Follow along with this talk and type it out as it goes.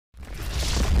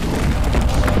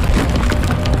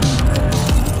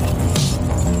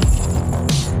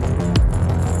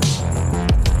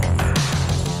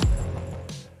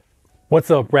What's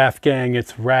up, Raf gang?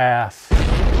 It's Raf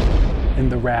in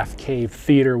the Rafcave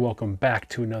Theater. Welcome back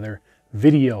to another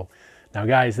video. Now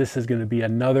guys, this is going to be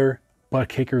another butt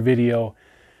kicker video.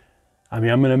 I'm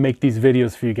going to make these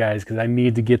videos for you guys because I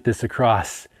need to get this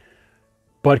across.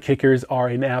 Butt kickers are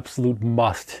an absolute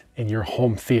must in your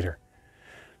home theater.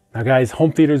 Now guys,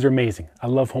 home theaters are amazing. I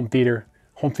love home theater.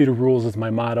 Home theater rules is my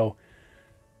motto.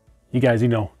 You guys,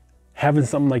 having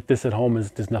something like this at home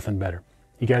is there's nothing better.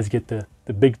 You guys get the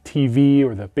big TV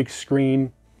or the big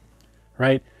screen,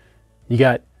 right? You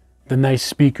got the nice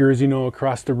speakers,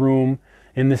 across the room,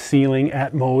 in the ceiling,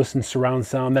 Atmos and surround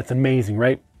sound. That's amazing,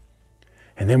 right?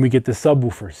 And then we get the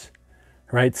subwoofers,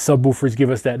 right? Subwoofers give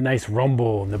us that nice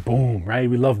rumble and the boom, right?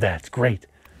 We love that. It's great.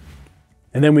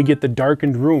 And then we get the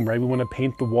darkened room, right? We want to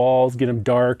paint the walls, get them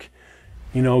dark,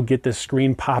 get the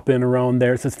screen popping around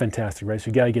there. So it's fantastic, right? So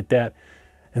you got to get that.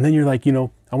 And then you're like,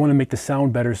 I want to make the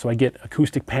sound better, so I get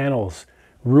acoustic panels,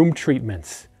 room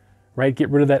treatments, right? Get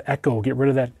rid of that echo, get rid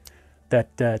of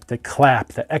that clap,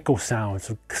 the echo sound,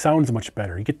 so it sounds much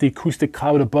better. You get the acoustic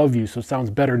cloud above you, so it sounds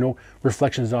better, no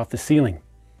reflections off the ceiling.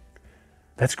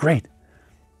 That's great.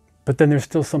 But then there's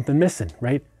still something missing,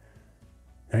 right?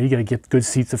 Now you got to get good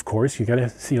seats, of course. You got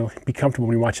to, be comfortable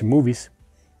when you're watching movies.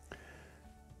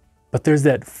 But there's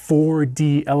that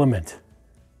 4D element,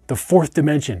 the fourth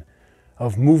dimension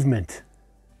of movement,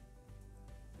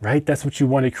 right? That's what you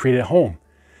want to create at home.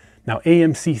 Now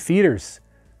AMC theaters,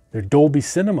 their Dolby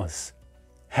cinemas,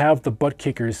 have the butt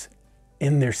kickers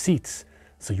in their seats.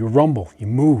 So you rumble, you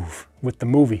move with the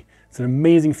movie. It's an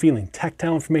amazing feeling,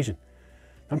 tactile information.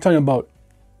 I'm talking about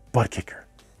butt kicker.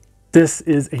 This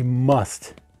is a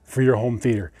must for your home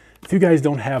theater. If you guys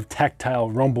don't have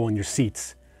tactile rumble in your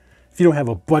seats, if you don't have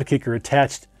a butt kicker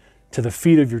attached to the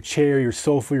feet of your chair, your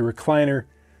sofa, your recliner,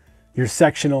 your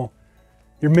sectional,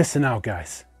 you're missing out,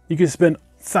 guys. You can spend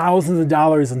thousands of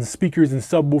dollars on the speakers and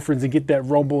subwoofers and get that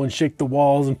rumble and shake the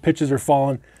walls and pitches are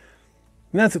falling.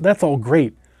 And that's all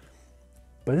great,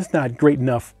 but it's not great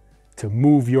enough to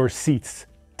move your seats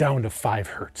down to 5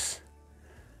 hertz.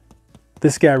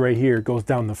 This guy right here goes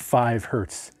down to 5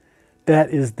 hertz. That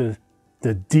is the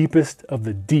deepest of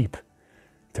the deep.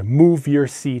 To move your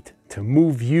seat, to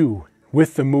move you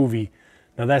with the movie.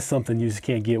 Now that's something you just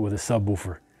can't get with a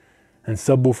subwoofer. And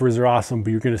subwoofers are awesome, but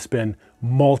you're going to spend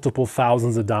multiple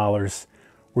thousands of dollars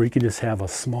where you can just have a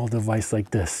small device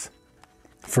like this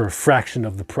for a fraction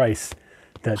of the price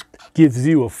that gives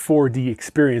you a 4D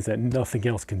experience that nothing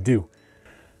else can do.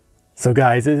 So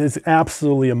guys, it is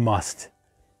absolutely a must.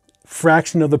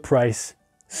 Fraction of the price,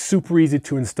 super easy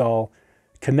to install,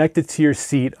 connect it to your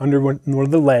seat under one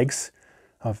of the legs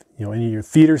of any of your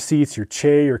theater seats, your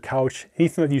chair, your couch,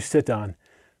 anything that you sit on.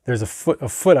 There's a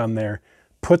foot on there.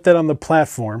 Put that on the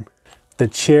platform, the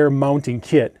chair mounting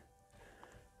kit.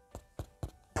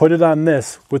 Put it on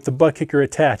this with the butt kicker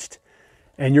attached,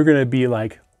 and you're going to be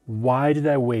like, why did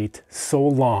I wait so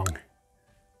long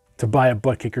to buy a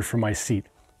butt kicker for my seat?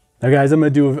 Now guys, I'm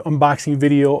going to do an unboxing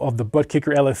video of the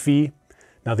ButtKicker LFE.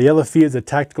 Now the LFE is a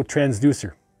tactical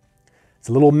transducer. It's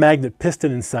a little magnet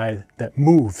piston inside that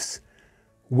moves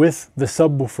with the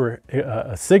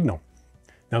subwoofer signal.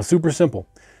 Now super simple.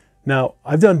 Now,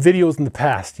 I've done videos in the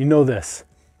past, this.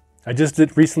 I just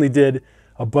recently did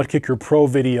a ButtKicker Pro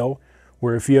video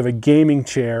where if you have a gaming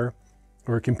chair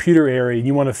or a computer area and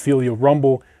you want to feel your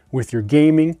rumble with your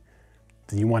gaming,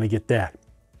 then you want to get that.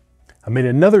 I made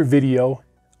another video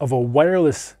of a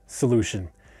wireless solution.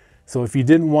 So if you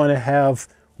didn't want to have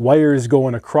wires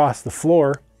going across the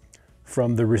floor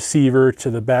from the receiver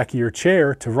to the back of your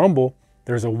chair to rumble,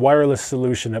 there's a wireless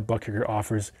solution that ButtKicker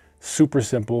offers. Super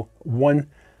simple, one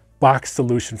box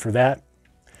solution for that.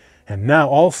 And now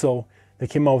also they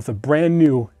came out with a brand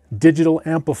new digital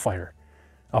amplifier,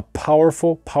 a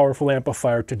powerful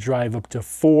amplifier to drive up to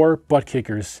 4 butt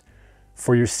kickers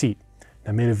for your seat.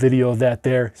 I made a video of that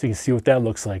there so you can see what that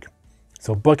looks like.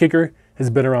 So ButtKicker has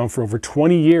been around for over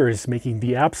 20 years, making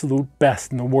the absolute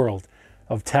best in the world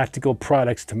of tactical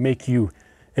products to make you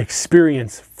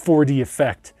experience 4D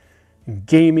effect in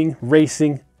gaming,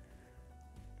 racing,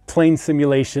 plane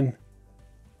simulation,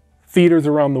 theaters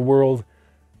around the world,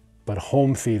 but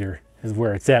home theater is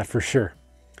where it's at for sure.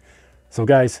 So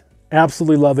guys,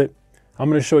 absolutely love it. I'm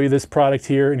going to show you this product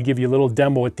here and give you a little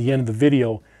demo at the end of the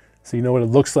video so you know what it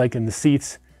looks like in the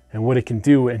seats and what it can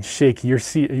do and shake your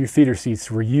theater seats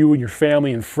where you and your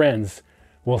family and friends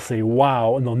will say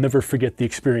wow, and they'll never forget the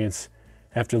experience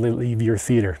after they leave your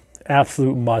theater.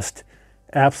 Absolute must,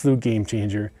 absolute game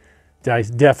changer. Guys,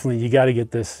 definitely you got to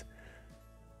get this.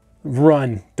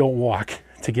 Run, don't walk,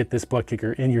 to get this butt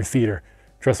kicker in your theater.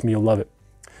 Trust me, you'll love it.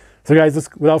 So guys,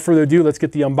 without further ado, let's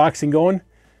get the unboxing going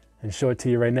and show it to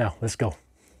you right now. Let's go.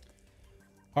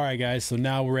 All right, guys, so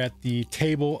now we're at the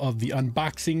table of the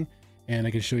unboxing, and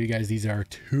I can show you guys these are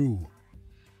two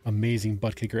amazing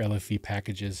ButtKicker LFE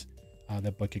packages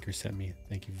that ButtKicker sent me.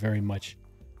 Thank you very much.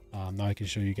 Now I can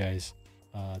show you guys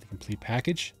the complete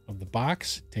package of the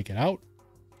box, take it out,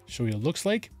 show you what it looks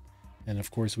like. And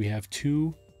of course, we have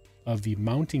two of the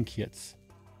mounting kits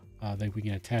that we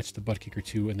can attach the ButtKicker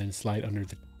to and then slide under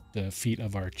the feet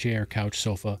of our chair, couch,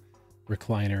 sofa,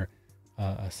 recliner,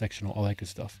 sectional, all that good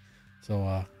stuff.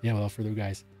 So yeah, without further ado,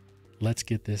 guys, let's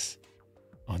get this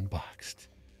unboxed.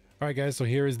 All right, guys, so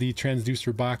here is the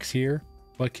transducer box here.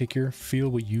 ButtKicker, feel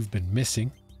what you've been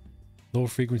missing. Low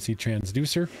frequency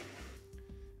transducer.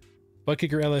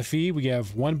 ButtKicker LFE, we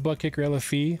have one ButtKicker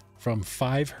LFE from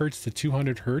 5 hertz to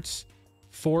 200 hertz,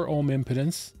 4 ohm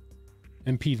impedance,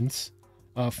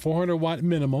 400 watt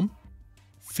minimum,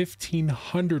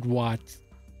 1500 watt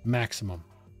maximum.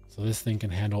 So this thing can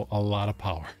handle a lot of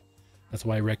power. That's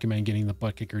why I recommend getting the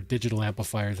ButtKicker digital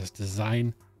amplifier that's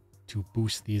designed to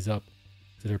boost these up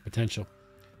to their potential.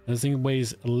 And this thing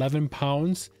weighs 11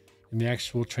 pounds, and the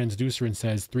actual transducer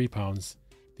inside is 3 pounds,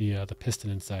 the piston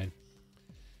inside.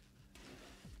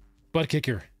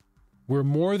 ButtKicker, we're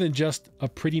more than just a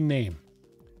pretty name.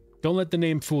 Don't let the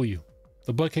name fool you.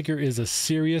 The ButtKicker is a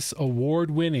serious,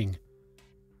 award-winning,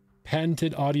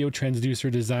 patented audio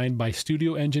transducer designed by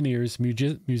studio engineers,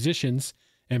 musicians,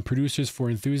 and producers for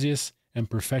enthusiasts and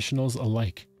professionals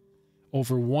alike.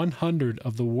 Over 100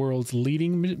 of the world's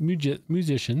leading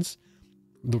musicians,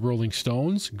 the Rolling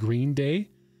Stones, Green Day,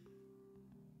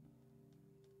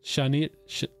 Shania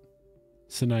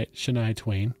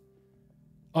Twain,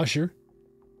 Usher,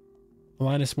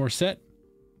 Alanis Morissette,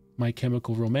 My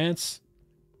Chemical Romance,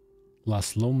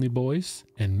 Los Lonely Boys,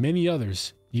 and many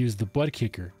others use the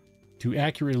ButtKicker to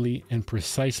accurately and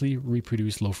precisely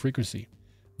reproduce low frequency.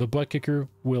 The ButtKicker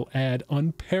will add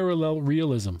unparalleled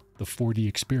realism, the 4D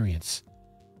experience,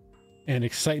 and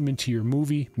excitement to your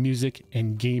movie, music,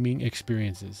 and gaming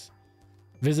experiences.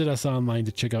 Visit us online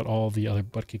to check out all the other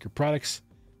ButtKicker products.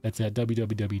 That's at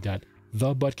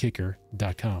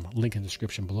www.thebuttkicker.com. Link in the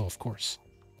description below, of course.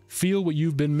 Feel what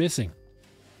you've been missing.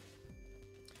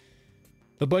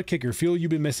 The ButtKicker, feel what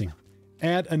you've been missing.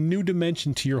 Add a new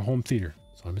dimension to your home theater.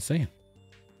 That's what I'm saying.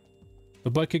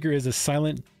 The ButtKicker is a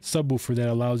silent subwoofer that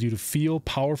allows you to feel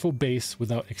powerful bass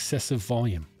without excessive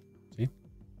volume. See?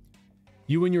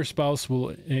 You and your spouse will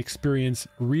experience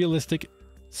realistic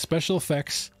special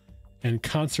effects and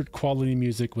concert quality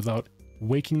music without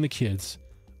waking the kids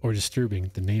or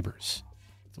disturbing the neighbors.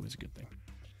 It's always a good thing.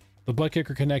 The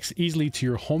ButtKicker connects easily to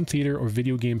your home theater or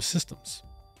video game systems.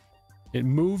 It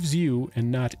moves you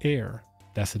and not air.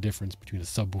 That's the difference between a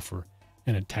subwoofer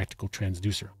and a tactical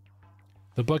transducer.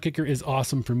 The ButtKicker is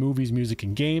awesome for movies, music,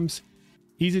 and games.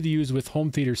 Easy to use with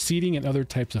home theater seating and other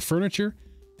types of furniture.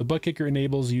 The ButtKicker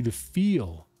enables you to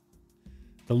feel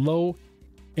the low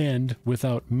end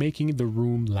without making the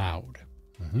room loud.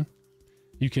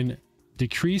 You can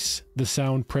decrease the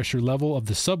sound pressure level of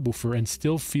the subwoofer and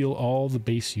still feel all the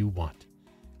bass you want.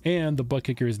 And the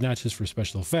ButtKicker is not just for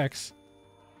special effects,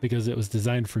 because it was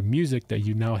designed for music that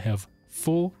you now have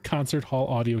full concert hall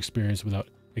audio experience without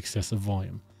excessive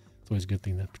volume. It's always a good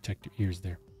thing to protect your ears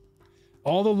there.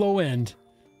 All the low end,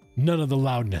 none of the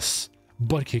loudness.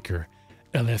 ButtKicker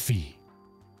LFE.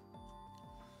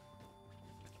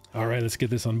 All right, let's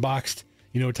get this unboxed.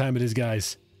 You know what time it is,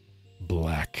 guys.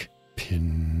 Black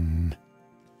pin.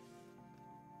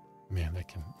 Man,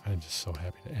 I'm just so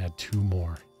happy to add 2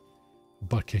 more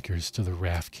ButtKickers to the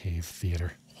Rafcave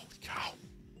theater. Holy cow.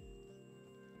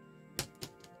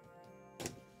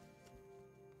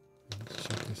 Let's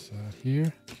check this out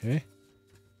here. Okay.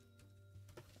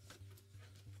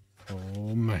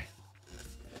 Oh my.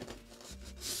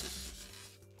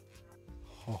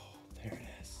 Oh, there it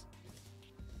is.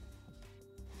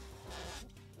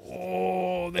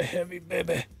 Oh, the heavy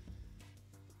baby.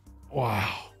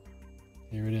 Wow.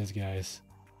 Here it is, guys.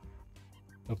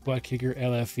 The ButtKicker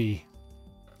LFE.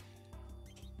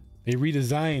 They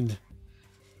redesigned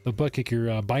the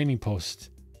ButtKicker binding post.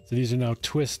 So these are now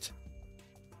twist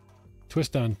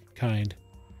on kind,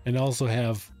 and also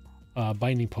have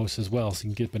binding posts as well, so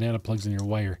you can get banana plugs in your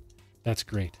wire. That's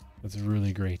great. That's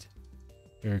really great.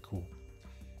 Very cool.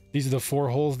 These are the 4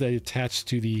 holes that attach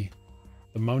to the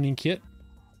mounting kit.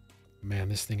 Man,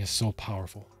 this thing is so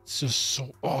powerful. It's just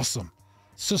so awesome.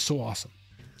 It's just so awesome.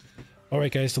 All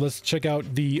right, guys, so let's check out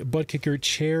the ButtKicker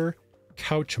chair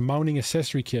couch mounting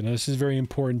accessory kit. Now, this is very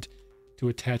important to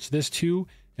attach this to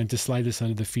and to slide this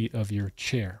under the feet of your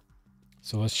chair.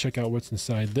 So let's check out what's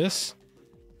inside this.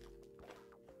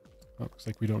 Oh, looks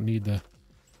like we don't need the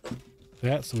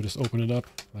that. So we'll just open it up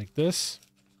like this.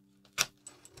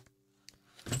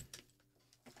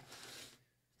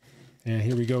 And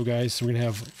here we go, guys. So we're gonna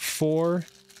have 4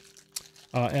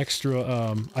 extra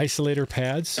isolator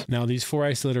pads. Now these 4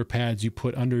 isolator pads you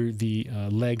put under the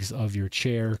legs of your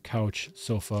chair, couch,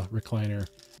 sofa, recliner,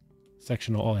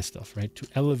 sectional, all that stuff, right? To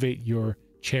elevate your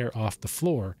chair off the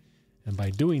floor. And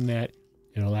by doing that,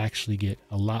 it'll actually get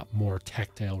a lot more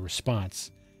tactile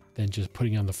response than just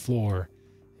putting on the floor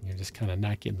and you're just kind of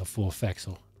not getting the full effect.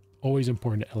 So always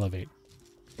important to elevate.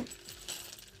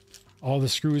 All the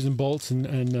screws and bolts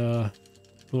and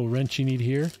little wrench you need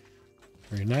here.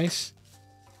 Very nice.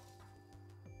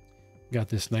 Got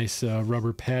this nice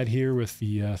rubber pad here with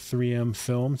the 3M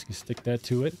film. So you can stick that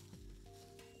to it.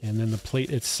 And then the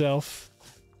plate itself.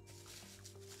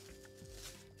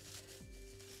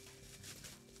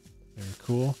 Very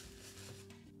cool.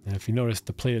 And if you notice,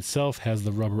 the plate itself has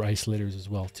the rubber isolators as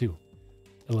well too.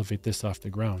 Elevate this off the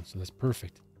ground, so that's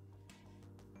perfect.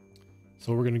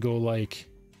 So we're gonna go like,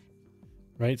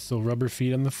 right, so rubber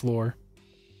feet on the floor.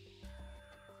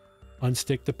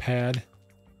 Unstick the pad,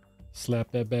 slap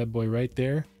that bad boy right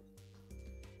there.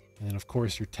 And then of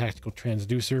course your tactical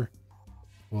transducer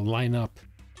will line up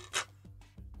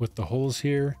with the holes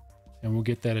here, and we'll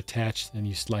get that attached, and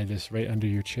you slide this right under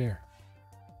your chair.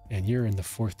 And you're in the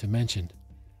 4th dimension.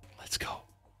 Let's go.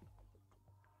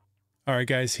 All right,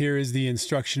 guys, here is the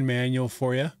instruction manual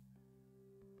for you.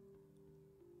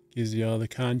 Gives you all the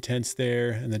contents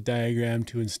there and the diagram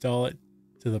to install it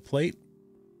to the plate.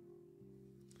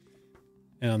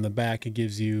 And on the back, it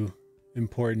gives you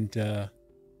important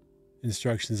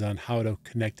instructions on how to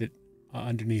connect it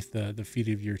underneath the feet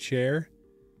of your chair.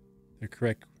 The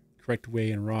correct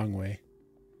way and wrong way.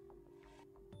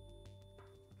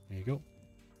 There you go.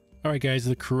 All right, guys,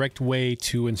 the correct way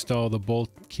to install the bolt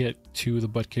kit to the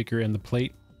ButtKicker and the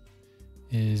plate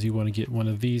is you want to get one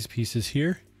of these pieces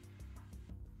here.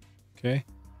 Okay,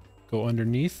 go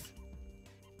underneath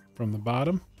from the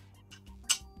bottom.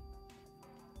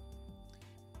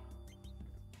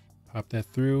 Pop that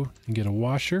through and get a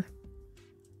washer.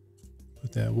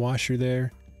 Put that washer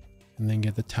there and then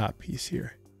get the top piece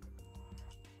here.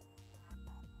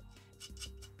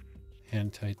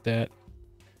 Hand tight that.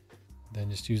 Then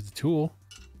just use the tool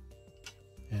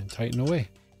and tighten away.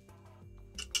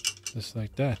 Just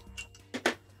like that.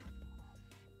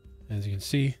 As you can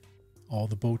see, all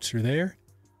the bolts are there,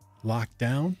 locked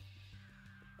down.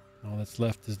 All that's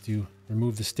left is to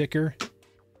remove the sticker,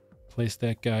 place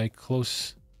that guy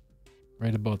close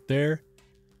right about there,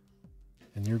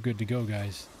 and you're good to go,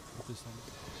 guys.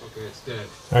 Okay, it's dead.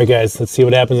 All right, guys, let's see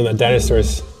what happens when the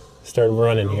dinosaurs start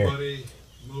running here. Nobody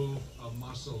move a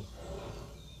muscle.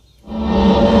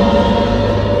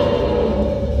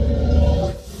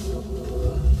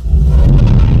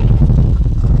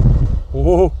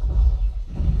 Whoa.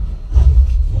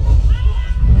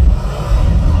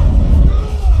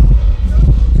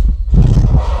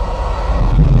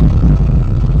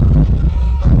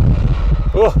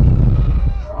 Oh.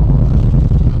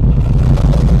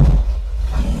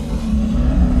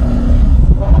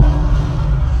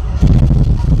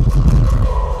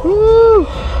 Woo.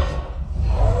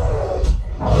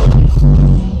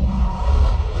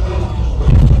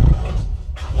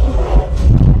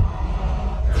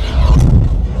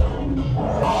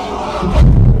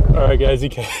 All right, guys, you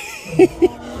can.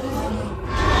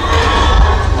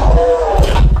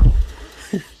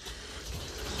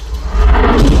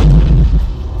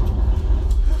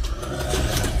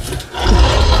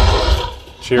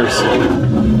 Cheers.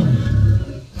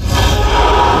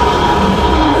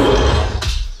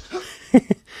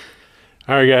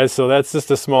 All right, guys, so that's just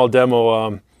a small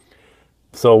demo.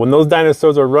 So when those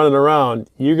dinosaurs are running around,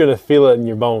 you're gonna feel it in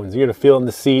your bones. You're gonna feel it in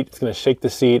the seat. It's gonna shake the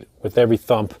seat with every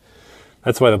thump.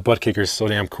 That's why the ButtKicker is so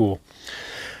damn cool.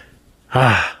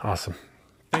 Ah, awesome.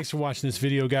 Thanks for watching this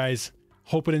video, guys.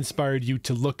 Hope it inspired you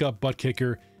to look up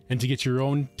ButtKicker and to get your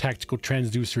own tactical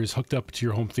transducers hooked up to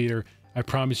your home theater. I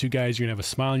promise you guys, you're gonna have a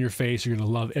smile on your face. You're gonna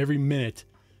love every minute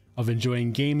of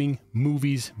enjoying gaming,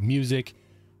 movies, music,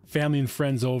 family and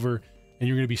friends over, and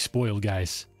you're gonna be spoiled,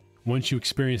 guys. Once you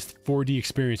experience 4D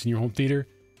experience in your home theater,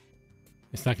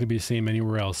 it's not gonna be the same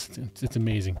anywhere else. It's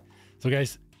amazing. So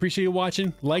guys, appreciate you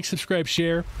watching. Like, subscribe,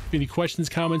 share. If you have any questions,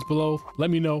 comments below, let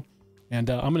me know. And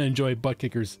I'm gonna enjoy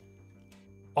ButtKickers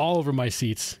all over my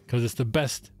seats because it's the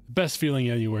best feeling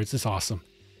anywhere. It's just awesome.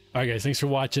 All right, guys, thanks for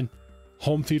watching.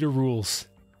 Home theater rules.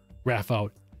 Raf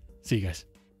out. See you guys.